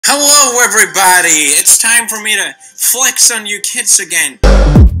Hello everybody! It's time for me to flex on you kids again.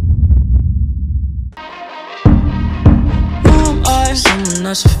 Someone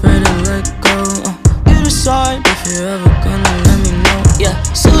that's afraid to let go. You decide if you're ever gonna let me know. Yeah,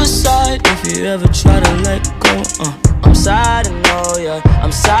 suicide if you ever try to let go. I'm sad, I know, yeah.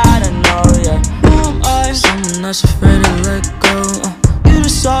 I'm sad, I know, yeah. Who am I? Someone that's afraid to let go. You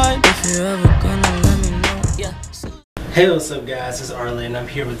decide if you're ever gonna let me know. Yeah. Hey, what's up guys, it's Arlen and I'm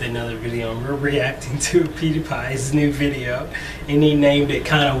here with another video and we're reacting to PewDiePie's new video and he named it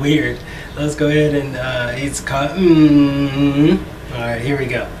kind of weird. Let's go ahead and it's called Alright, here we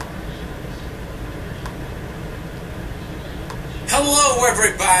go. Hello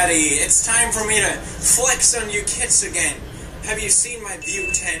everybody! It's time for me to flex on you kids again. Have you seen my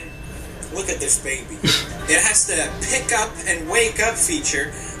View 10? Look at this baby. It has the pick up and wake up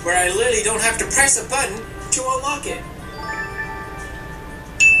feature where I literally don't have to press a button to unlock it.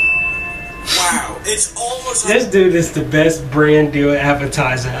 Wow, it's almost This dude is the best brand deal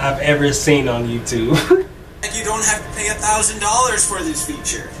advertiser I've ever seen on YouTube. like you don't have to pay $1,000 for this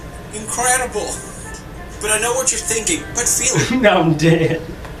feature. Incredible. But I know what you're thinking, but feel it. Now I'm dead.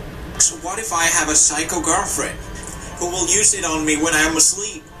 So what if I have a psycho girlfriend who will use it on me when I'm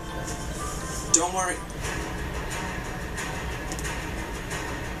asleep? Don't worry.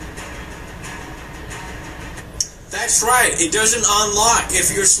 That's right, it doesn't unlock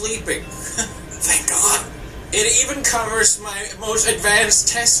if you're sleeping. Thank God. It even covers my most advanced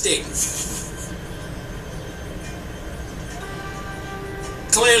testing.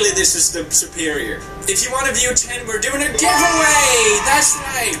 Clearly this is the superior. If you want to view 10, we're doing a giveaway! That's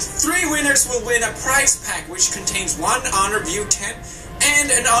right! 3 winners will win a prize pack which contains 1 Honor View 10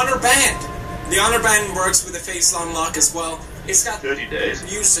 and an Honor Band. The Honor Band works with a face unlock as well. It's got 30 days.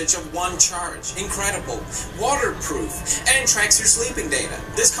 Usage of 1 charge. Incredible. Waterproof. And tracks your sleeping data.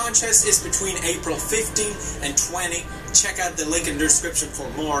 This contest is between April 15 and 20. Check out the link in the description for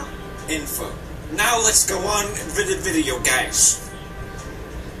more info. Now let's go on with the video, guys.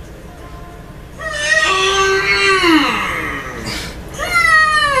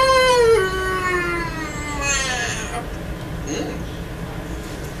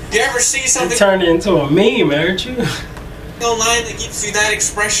 You ever see something You turned into a meme, aren't you? online that gives you that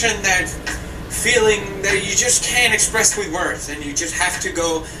expression, that feeling that you just can't express with words, and you just have to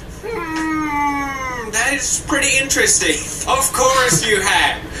go, that is pretty interesting. Of course you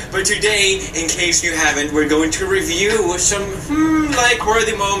have. But today, in case you haven't, we're going to review some like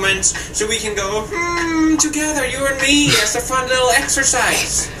worthy moments so we can go together, you and me, as a fun little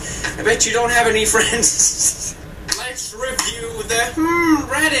exercise. I bet you don't have any friends. Let's review the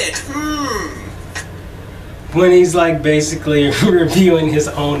Reddit. When he's like basically reviewing his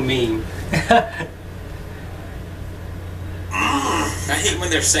own meme. I hate when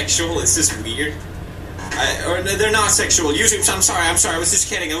they're sexual. It's just weird. Or they're not sexual. Usually, I'm sorry. I was just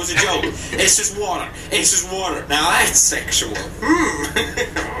kidding. It was a joke. It's just water. It's just water. Now that's sexual.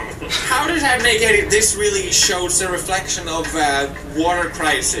 How does that make any? This really shows the reflection of water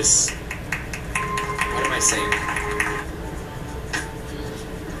crisis. What am I saying?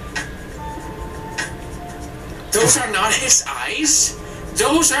 Those are not his eyes?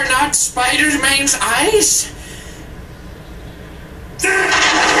 Those are not Spider-Man's eyes?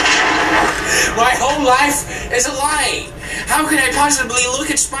 My whole life is a lie! How can I possibly look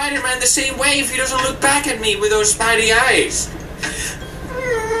at Spider-Man the same way if he doesn't look back at me with those Spidey eyes?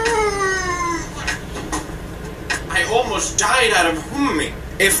 I almost died out of humming.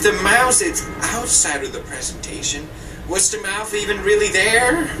 If the mouse is outside of the presentation, was the mouth even really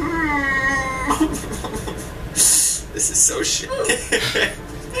there? This is so shit.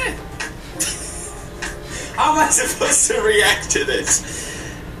 How am I supposed to react to this?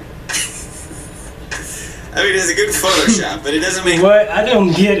 I mean, it's a good Photoshop, but it doesn't make... What? I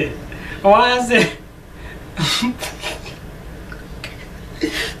don't get it. Why is it...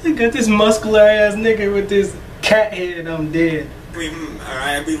 Look at this muscular ass nigga with this cat head and I'm dead.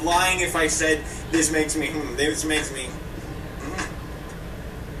 Alright, I'd be lying if I said this makes me this makes me...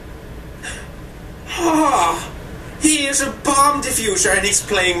 He is a bomb diffuser and he's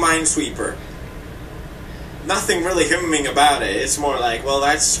playing Minesweeper. Nothing really humming about it. It's more like, well,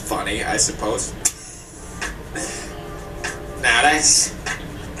 that's funny, I suppose. Now that's...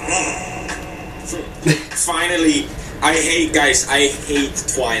 Finally, I hate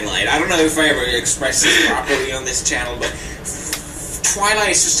Twilight. I don't know if I ever expressed this properly on this channel, but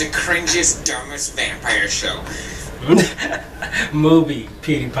Twilight is just the cringiest, dumbest vampire show. Movie,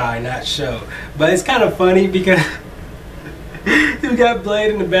 PewDiePie, not show. But it's kind of funny because you got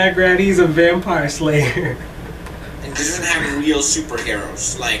Blade in the background. He's a vampire slayer. And doesn't have real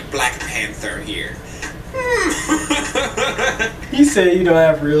superheroes, like Black Panther here. You say you don't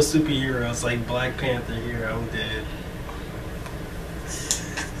have real superheroes like Black Panther here. I'm dead.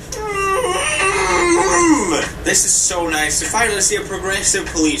 This is so nice to finally see a progressive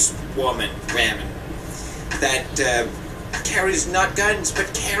police woman that carries not guns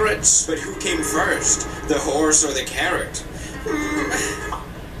but carrots. But who came first, the horse or the carrot?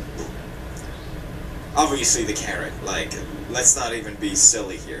 Obviously the carrot. Like, let's not even be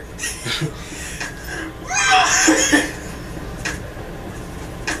silly here.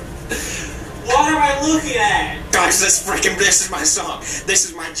 What am I looking at? Guys, this is my song. This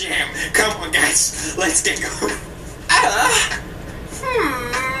is my jam. Come on, guys. Let's get going.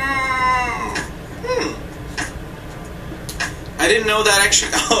 I didn't know that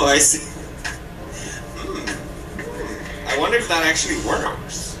actually. Oh, I see. I wonder if that actually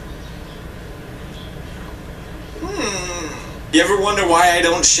works. You ever wonder why I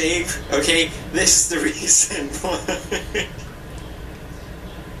don't shave? Okay, this is the reason why.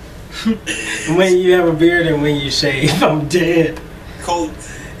 When you have a beard and when you shave, I'm dead.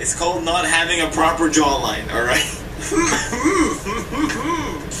 It's called not having a proper jawline, alright?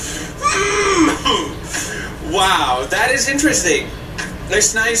 Wow, that is interesting.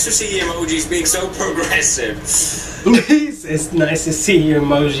 It's nice to see emojis being so progressive. It's nice to see your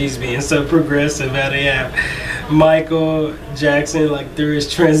emojis being so progressive. How they have Michael Jackson, like, through his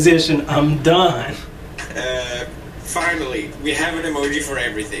transition, I'm done. Finally, we have an emoji for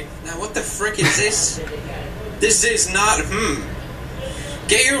everything. Now, what the frick is this? This is not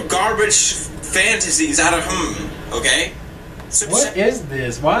Get your garbage fantasies out of okay? So, what is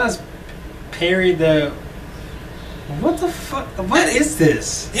this? Why is Perry the... What the fuck? What is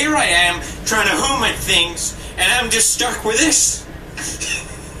this? Here I am, trying to at things, and I'm just stuck with this.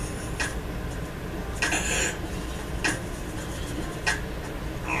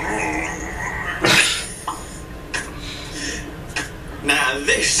 Now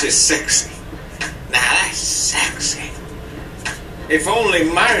this is sexy. Now that's sexy. If only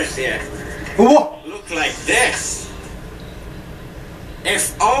Marcia looked like this.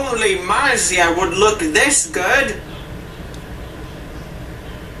 If only Marcia would look this good.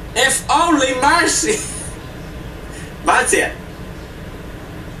 If only Marcia.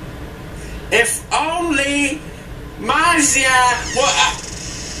 If only Marcia would...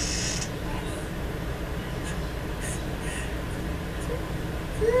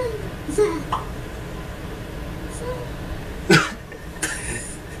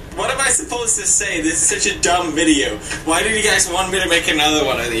 What am I supposed to say? This is such a dumb video. Why did you guys want me to make another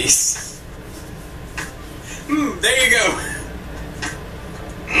one of these? There you go.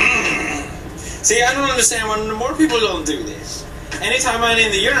 See, I don't understand why more people don't do this. Anytime I'm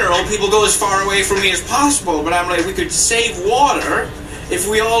in the urinal, people go as far away from me as possible, but I'm like, we could save water if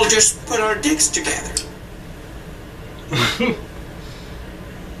we all just put our dicks together.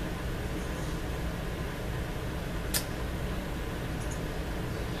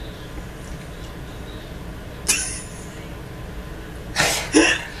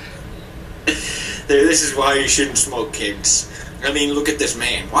 This is why you shouldn't smoke, kids. I mean, look at this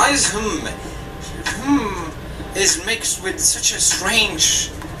man. Why is is mixed with such a strange...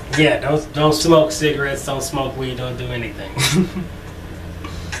 Yeah, don't smoke cigarettes, don't smoke weed, don't do anything.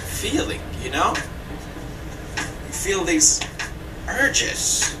 Feeling, you know? You feel these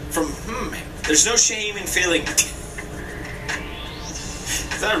urges from There's no shame in feeling. Is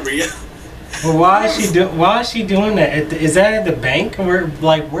that real? Well, why is she doing that? Is that at the bank?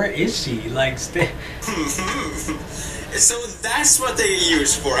 Where is she? Like, So that's what they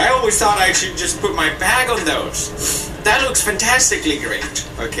use for. I always thought I should just put my bag on those. That looks fantastically great.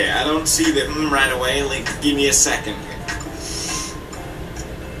 Okay, I don't see the right away. Like, give me a second here.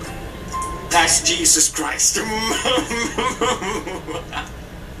 That's Jesus Christ.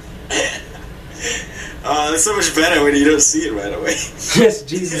 That's so much better when you don't see it right away. Yes,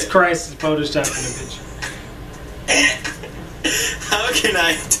 Jesus Christ is photoshopped in the picture. How can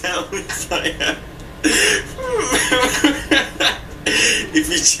I tell if I am? If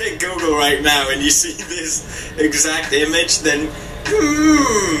you check Google right now and you see this exact image, then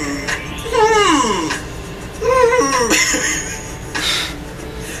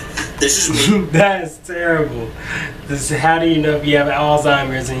this is me. That's terrible. This is, how do you know if you have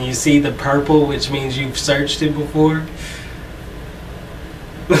Alzheimer's and you see the purple, which means you've searched it before?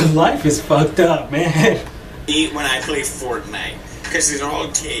 Life is fucked up, man. Eat when I play Fortnite, because these are all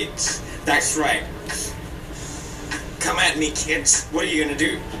kids. That's right. Come at me, kids. What are you gonna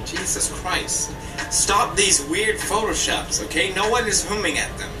do? Jesus Christ. Stop these weird photoshops, okay? No one is humming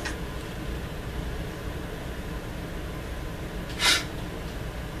at them.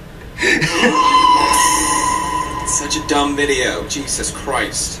 Such a dumb video. Jesus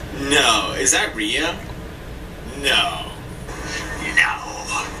Christ. No. Is that Rhea? No.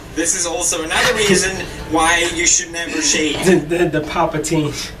 No. This is also another reason why you should never shave. The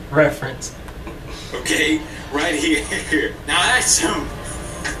Palpatine reference. Okay, right here. Now that's some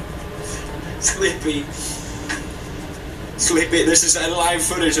Sleepy. Sleepy. This is a live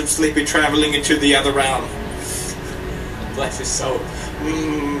footage of Sleepy traveling into the other realm. Bless his soul.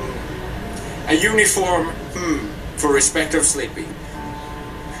 A uniform. For respect of Sleepy.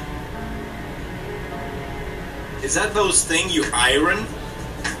 Is that those thing you iron?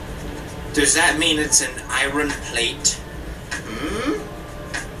 Does that mean it's an iron plate?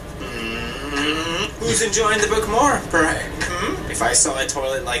 Who's enjoying the book more, perhaps? If I saw a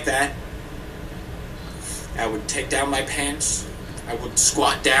toilet like that, I would take down my pants, I would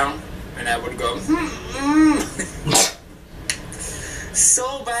squat down, and I would go,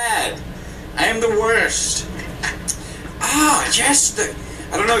 So bad. I am the worst. Yes,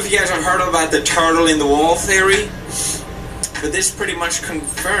 I don't know if you guys have heard about the turtle in the wall theory, but this pretty much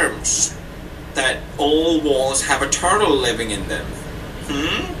confirms that all walls have a turtle living in them.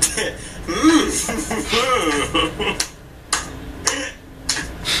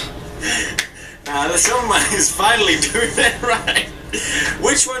 Now someone is finally doing that right.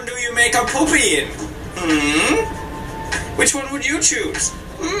 Which one do you make a poopy in? Which one would you choose?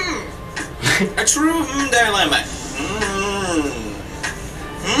 A true dilemma.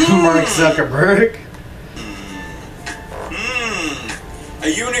 Mark Zuckerberg. A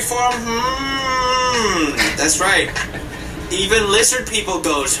uniform. That's right. Even lizard people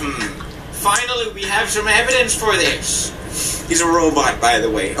goes. Finally, we have some evidence for this. He's a robot, by the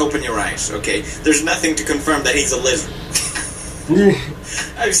way. Open your eyes, okay? There's nothing to confirm that he's a lizard.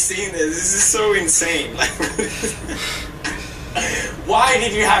 I've seen this. This is so insane. Like, why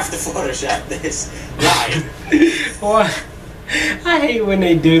did you have to Photoshop this? Why? Why? I hate when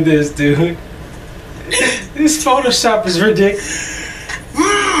they do this, dude. This Photoshop is ridiculous.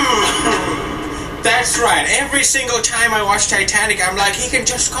 That's right. Every single time I watch Titanic, I'm like, he can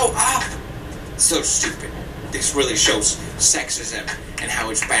just go up. So stupid. This really shows sexism and how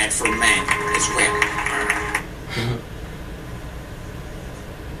it's bad for men as well.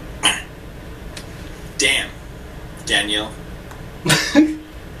 Damn, Daniel.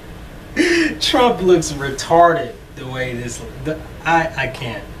 Trump looks retarded the way this. I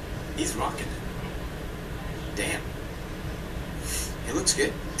can't. He's rocking it. Damn. He looks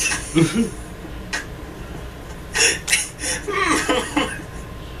good.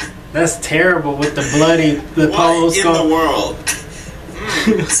 That's terrible with the bloody What in the world?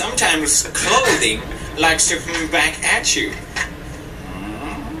 Sometimes clothing likes to back at you.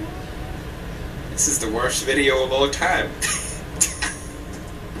 This is the worst video of all time.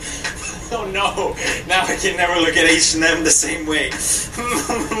 Oh no! Now I can never look at HmMMMMM the same way.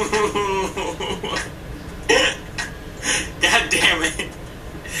 God damn it!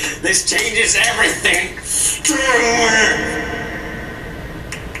 This changes everything.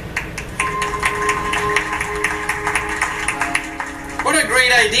 What a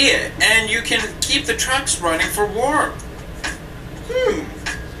great idea! And you can keep the trucks running for warmth.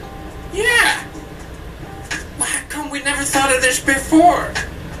 Yeah. How come we never thought of this before?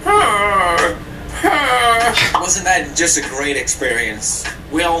 Wasn't that just a great experience?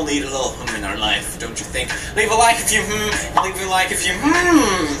 We all need a little in our life, don't you think? Leave a like if you leave a like if you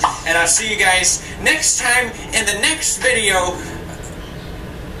and I'll see you guys next time in the next video.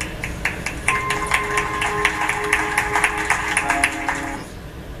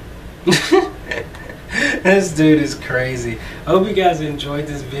 This dude is crazy. I hope you guys enjoyed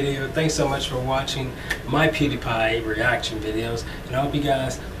this video. Thanks so much for watching my PewDiePie reaction videos, and I hope you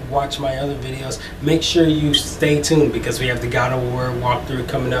guys watch my other videos. Make sure you stay tuned because we have the God of War walkthrough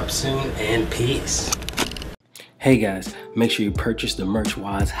coming up soon, and peace. Hey guys, make sure you purchase the merch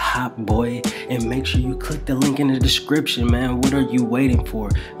while it's hot, boy, and make sure you click the link in the description, man. What are you waiting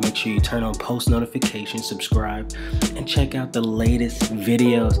for? Make sure you turn on post notifications, subscribe, and check out the latest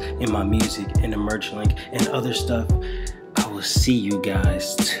videos in my music and the merch link and other stuff. I will see you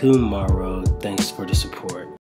guys tomorrow. Thanks for the support.